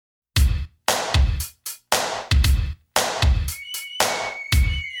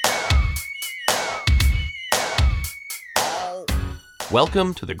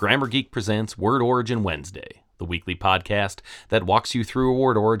Welcome to the Grammar Geek Presents Word Origin Wednesday, the weekly podcast that walks you through a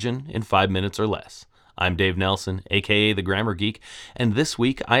word origin in 5 minutes or less. I'm Dave Nelson, aka the Grammar Geek, and this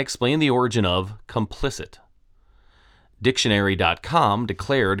week I explain the origin of complicit. Dictionary.com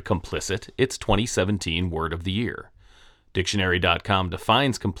declared complicit its 2017 Word of the Year. Dictionary.com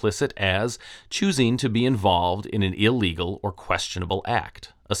defines complicit as choosing to be involved in an illegal or questionable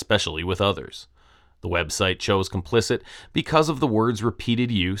act, especially with others. The website chose complicit because of the word's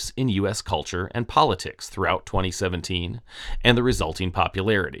repeated use in U.S. culture and politics throughout 2017 and the resulting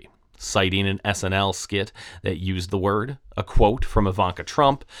popularity, citing an SNL skit that used the word, a quote from Ivanka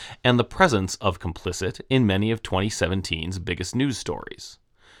Trump, and the presence of complicit in many of 2017's biggest news stories.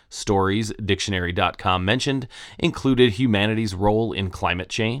 Stories Dictionary.com mentioned included humanity's role in climate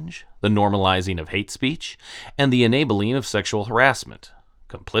change, the normalizing of hate speech, and the enabling of sexual harassment.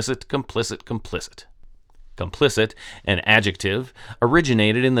 Complicit, complicit, complicit. Complicit, an adjective,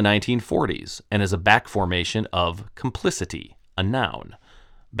 originated in the 1940s and is a back formation of complicity, a noun.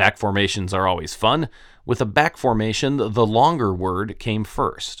 Back formations are always fun. With a back formation, the longer word came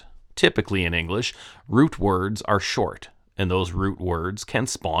first. Typically in English, root words are short, and those root words can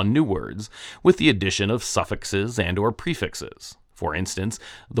spawn new words with the addition of suffixes and/or prefixes. For instance,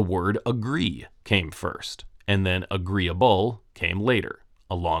 the word agree came first, and then agreeable came later,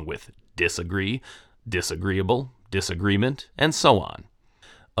 along with disagree, disagreeable, disagreement, and so on.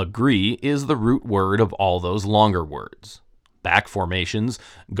 Agree is the root word of all those longer words. Back formations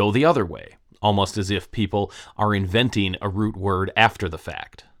go the other way, almost as if people are inventing a root word after the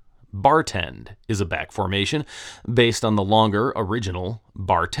fact. Bartend is a back formation based on the longer original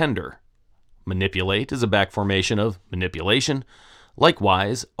bartender. Manipulate is a back formation of manipulation.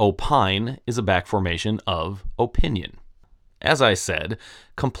 Likewise, opine is a back formation of opinion. As I said,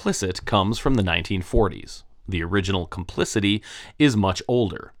 complicit comes from the 1940s. The original complicity is much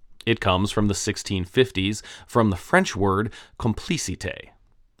older. It comes from the 1650s from the French word complicité,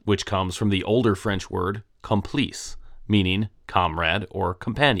 which comes from the older French word complice, meaning comrade or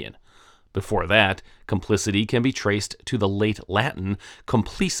companion. Before that, complicity can be traced to the late Latin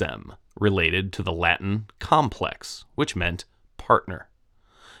complicem, related to the Latin complex, which meant partner.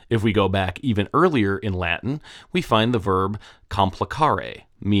 If we go back even earlier in Latin, we find the verb complicare,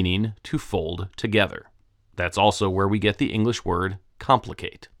 meaning to fold together. That's also where we get the English word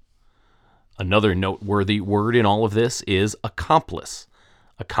complicate. Another noteworthy word in all of this is accomplice.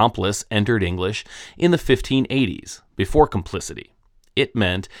 Accomplice entered English in the 1580s, before complicity. It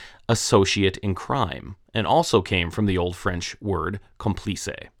meant associate in crime, and also came from the Old French word complice.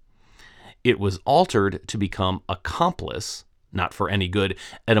 It was altered to become accomplice, not for any good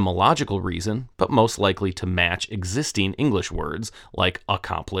etymological reason, but most likely to match existing English words like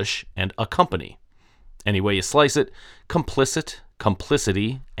accomplish and accompany. Any way you slice it, complicit,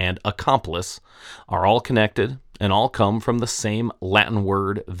 complicity, and accomplice are all connected and all come from the same Latin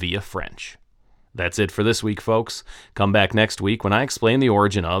word via French. That's it for this week, folks. Come back next week when I explain the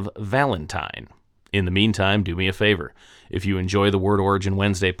origin of Valentine. In the meantime, do me a favor. If you enjoy the Word Origin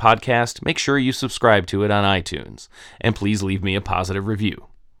Wednesday podcast, make sure you subscribe to it on iTunes, and please leave me a positive review.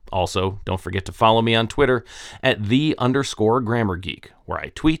 Also, don't forget to follow me on Twitter at @the_grammargeek, where I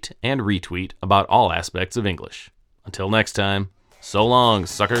tweet and retweet about all aspects of English. Until next time, so long,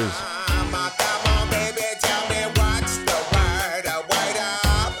 suckers.